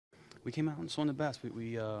We came out and swung the best.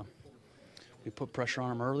 We put pressure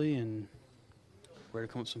on him early and ready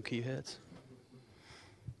to come up with some key hits.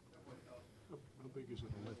 How big is it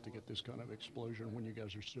a lift to get this kind of explosion when you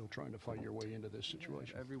guys are still trying to fight your way into this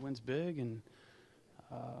situation? Every win's big, and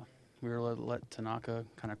we were let Tanaka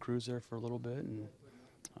kind of cruise there for a little bit, and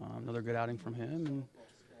another good outing from him, and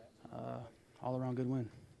all-around good win.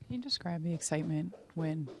 Can you describe the excitement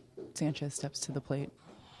when Sanchez steps to the plate?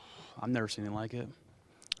 I've never seen anything like it.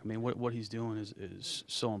 I mean, what he's doing is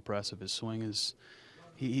so impressive. His swing is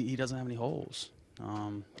he doesn't have any holes,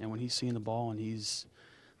 and when he's seeing the ball and he's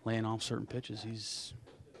laying off certain pitches, he's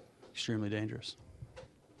extremely dangerous.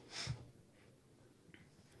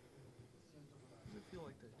 Does it feel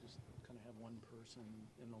like they just kind of have one person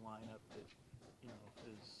in the lineup that,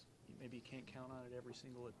 is maybe you can't count on it every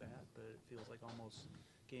single at bat, but it feels like almost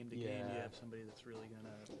game to game you have somebody that's really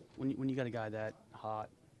gonna. When you got a guy that hot,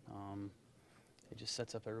 it just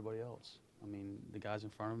sets up everybody else. I mean, the guys in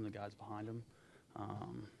front of him, the guys behind him.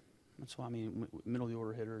 That's why, I mean, middle of the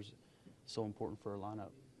order hitters is so important for a lineup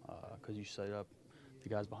because you set up the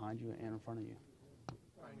guys behind you and in front of you.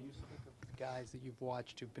 Ryan, you speak of the guys that you've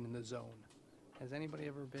watched who've been in the zone. Has anybody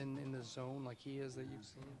ever been in the zone like he is that you've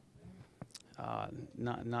seen?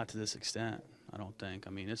 Not to this extent, I don't think. I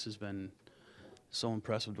mean, this has been so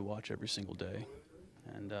impressive to watch every single day.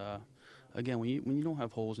 And again, when you don't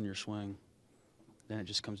have holes in your swing, then it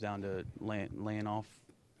just comes down to laying off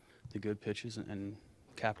the good pitches and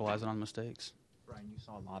capitalizing on mistakes. Brian, you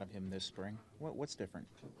saw a lot of him this spring. What's different?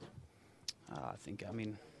 I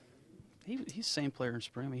mean, he's the same player in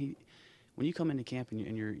spring. I mean, when you come into camp and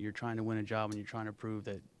you're trying to win a job and you're trying to prove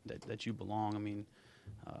that you belong, I mean,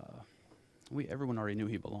 everyone already knew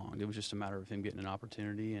he belonged. It was just a matter of him getting an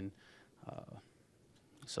opportunity, and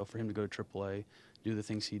so for him to go to AAA, do the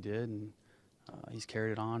things he did, and he's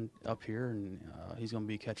carried it on up here, and he's going to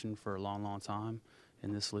be catching for a long, long time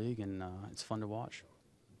in this league, and it's fun to watch.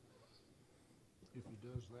 If he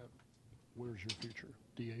does that, where's your future?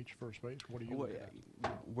 DH, first base? What do you look at?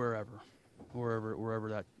 Wherever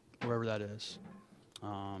that is.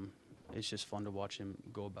 It's just fun to watch him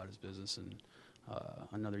go about his business, and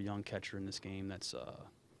another young catcher in this game that's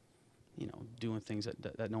doing things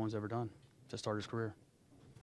that no one's ever done to start his career.